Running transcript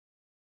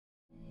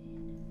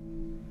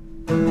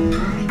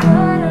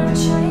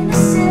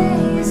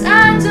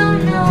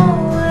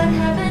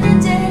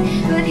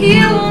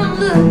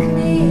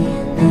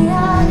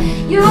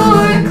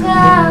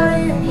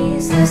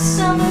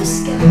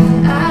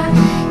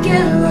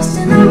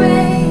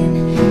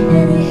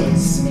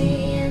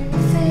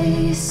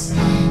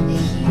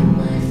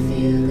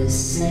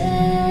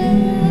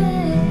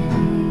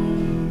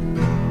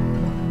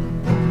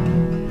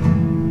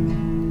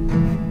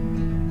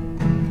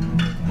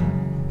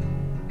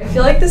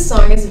feel like this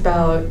song is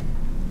about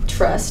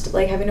trust,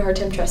 like having a hard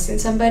time trusting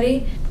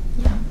somebody.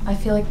 Yeah, I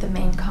feel like the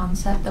main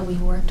concept that we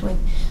worked with,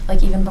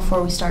 like even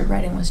before we started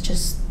writing, was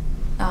just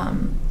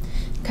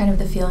kind of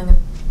the feeling of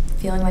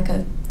feeling like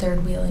a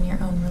third wheel in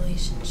your own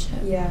relationship.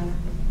 Yeah,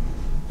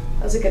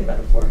 that was a good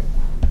metaphor.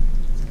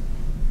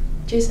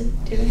 Jason,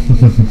 do you have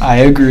anything? I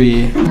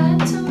agree. I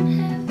don't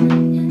have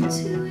an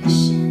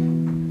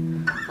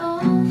intuition.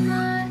 Oh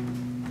my.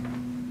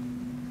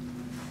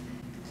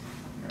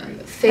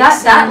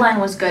 That line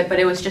was good, but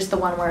it was just the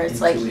one where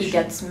it's like he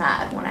gets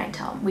mad when I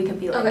tell him. We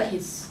could be like,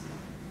 Okay.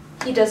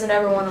 He doesn't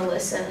ever want to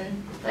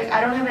listen. Like,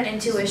 I don't have an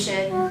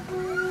intuition.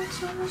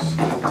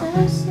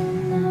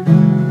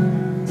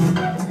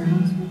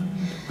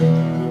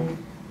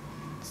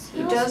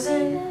 He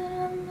doesn't.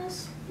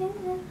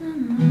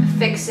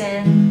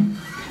 Fixin'.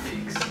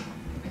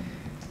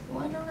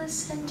 Wanna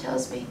listen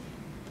tells me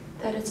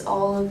that it's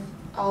all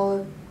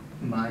of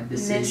My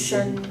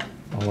vision.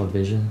 All a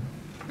vision.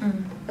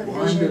 A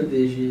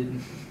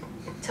vision.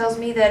 Tells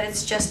me that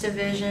it's just a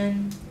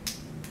vision.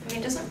 I mean,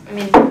 it doesn't. I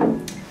mean,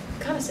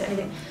 kind of say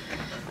anything.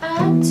 I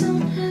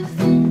don't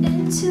have an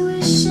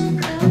intuition,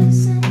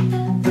 doesn't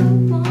ever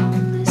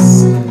wanna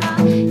listen. I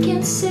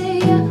can't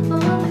say I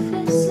wanna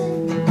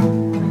listen,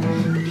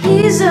 but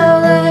he's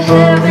all I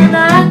have, and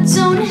I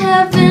don't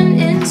have an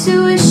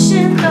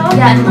intuition. No,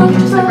 Yeah, and we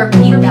can just like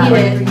repeat that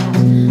like it. 3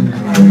 times.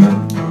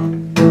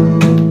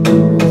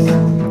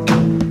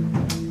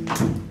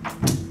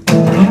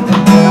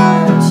 What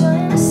I'm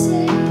trying to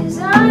say is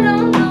I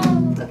don't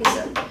know. Okay,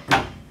 so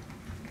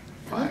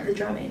I love the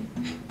drumming.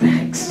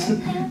 Thanks. I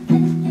don't have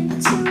an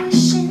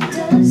intuition,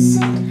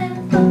 doesn't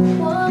ever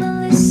wanna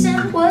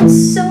listen.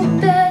 What's so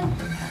bad?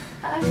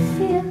 I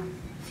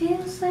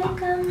feels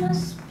like I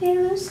must be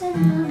losing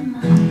my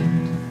mind.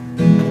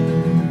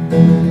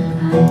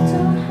 I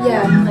don't have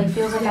Yeah. Like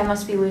feels like I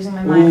must be losing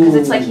my mind because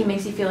it's like he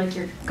makes you feel like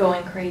you're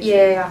going crazy.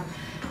 Yeah.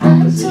 I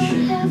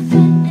don't have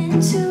an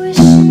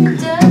intuition,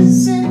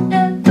 doesn't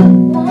ever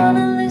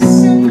wanna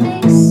listen.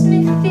 Makes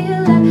me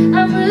feel like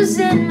I'm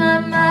losing my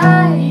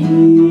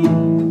mind.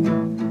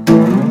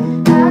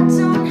 I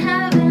don't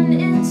have an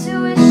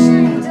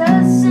intuition,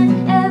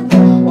 doesn't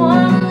ever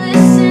wanna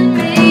listen.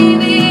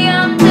 Maybe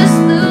I'm just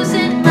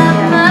losing my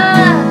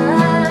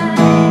mind.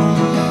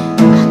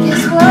 I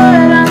guess what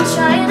I'm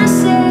trying to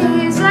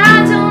say is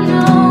I don't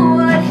know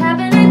what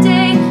happened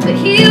today, but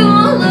he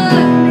won't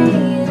look me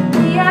in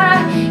the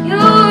eye. You're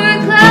a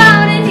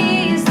cloud and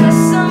he's the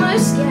summer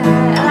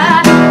sky.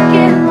 I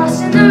get lost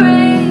in the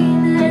rain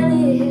and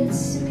it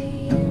hits me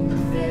in the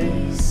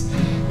face.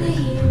 That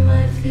he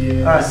might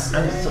feel the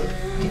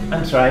same.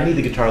 I'm sorry, I need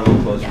the guitar a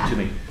little closer Yeah. to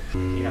me.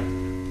 Yeah.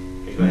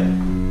 Okay, go ahead.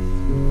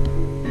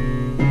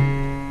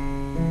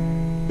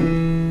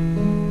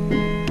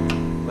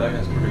 That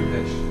guy's pretty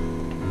pitched.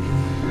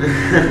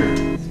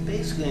 It's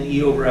basically an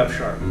E over F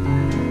sharp.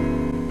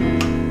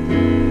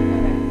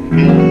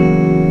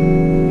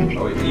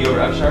 Oh, wait, E over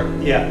F sharp?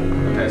 Yeah.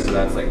 Okay, so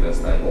that's like this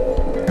then.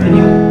 And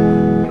you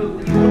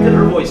look at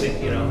her voicing,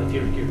 you know, if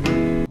you're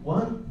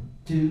 1,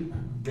 2,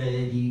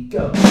 ready,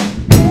 go.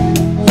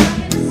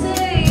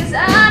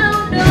 I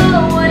don't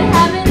know what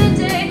happened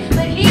today,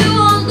 but he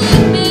won't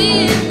look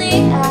me in the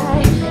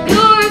eye.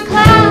 You're a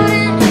cloud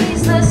and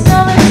he's the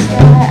summer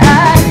sky. I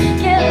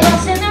get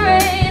lost in the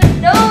rain. I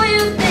know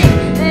you think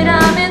that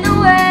I'm in the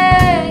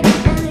way,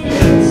 and it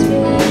hits me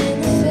in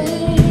the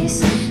face.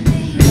 That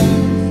he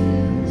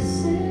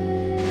feels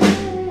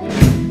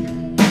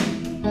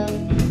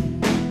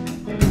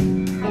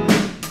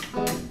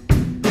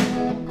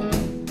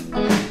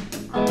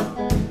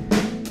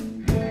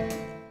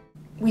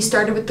We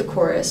started with the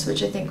chorus,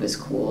 which I think was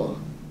cool.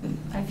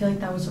 I feel like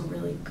that was a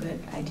really good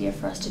idea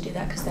for us to do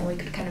that because then we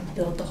could kind of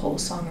build the whole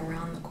song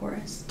around the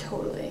chorus.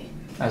 Totally.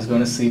 I was going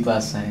to sleep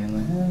last night and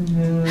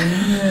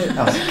like,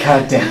 I was like,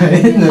 God damn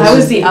it. I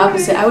was the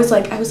opposite. I was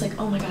like,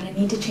 oh my god, I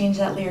need to change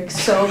that lyric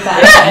so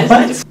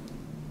bad.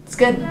 It's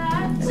good.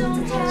 I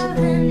don't have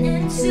an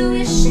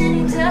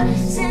intuition,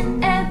 doesn't